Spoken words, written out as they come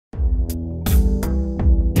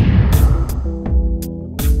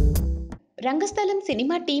రంగస్థలం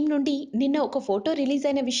cinema team నుండి నిన్న ఒక ఫోటో రిలీజ్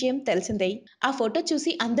అయిన విషయం తెలిసిందే. ఆ ఫోటో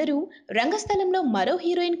చూసి అందరూ రంగస్థలంలో మరో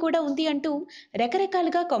హీరోయిన్ కూడా ఉంది అంటూ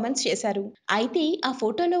రకరకాలుగా కామెంట్స్ చేశారు. అయితే ఆ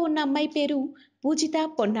ఫోటోలో ఉన్న అమ్మాయి పేరు పూజిత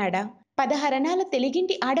పొన్నాడ. 16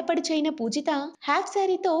 తెలుగింటి ఆడపడుచైన పూజిత హాఫ్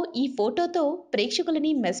శారీతో ఈ ఫోటోతో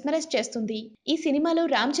ప్రేక్షకులని మెస్మరైజ్ చేస్తుంది. ఈ సినిమాలో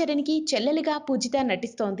రామ్ చరణ్ కి చెల్లెలుగా పూజిత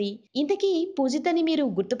నటిస్తోంది. ఇంతకీ పూజితని మీరు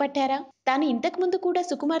గుర్తుపట్టారా? తాను ఇంతకు ముందు కూడా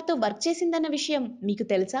సుకుమార్తో వర్క్ చేసిందన్న విషయం మీకు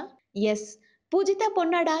తెలుసా? ఎస్, పూజిత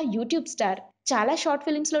పొన్నాడ యూట్యూబ్ స్టార్. చాలా షార్ట్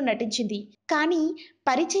ఫిలిమ్స్ లో నటించింది. కానీ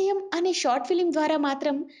పరిచయం అనే షార్ట్ ఫిలిం ద్వారా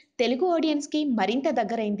మాత్రం తెలుగు ఆడియన్స్ కి మరింత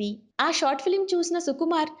దగ్గరైంది. ఆ షార్ట్ ఫిలిం చూసిన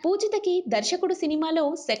సుకుమార్ పూజితకి దర్శకుడు సినిమాలో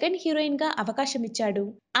సెకండ్ హీరోయిన్ గా అవకాశం ఇచ్చాడు.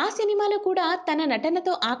 ఆ సినిమాలో కూడా తన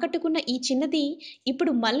నటనతో ఆకట్టుకున్న ఈ చిన్నది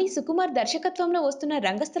ఇప్పుడు మళ్ళీ సుకుమార్ దర్శకత్వంలో వస్తున్న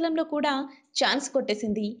రంగస్థలంలో కూడా ఛాన్స్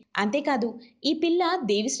కొట్టేసింది. అంతేకాదు, ఈ పిల్ల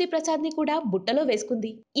దేవిశ్రీ ప్రసాద్ ని కూడా బుట్టలో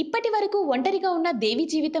వేసుకుంది. ఇప్పటి వరకు ఒంటరిగా ఉన్న దేవి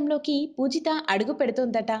జీవితంలోకి పూజిత అడుగు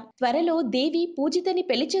పెడుతోందట. త్వరలో దేవి పూజితని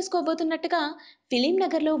పెళ్లి చేసుకోబోతున్నట్టుగా ఫిలిం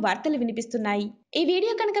నగర్ లో వార్తలు వినిపిస్తున్నాయి. ఈ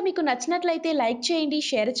వీడియో కనుక మీకు నచ్చినట్లయితే లైక్ చేయండి,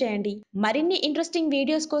 షేర్ చేయండి. మరిన్ని ఇంట్రెస్టింగ్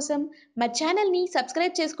వీడియోస్ కోసం మా ఛానల్ ని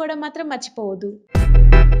సబ్స్క్రైబ్ చేసుకోవడం మాత్రం మర్చిపోవద్దు.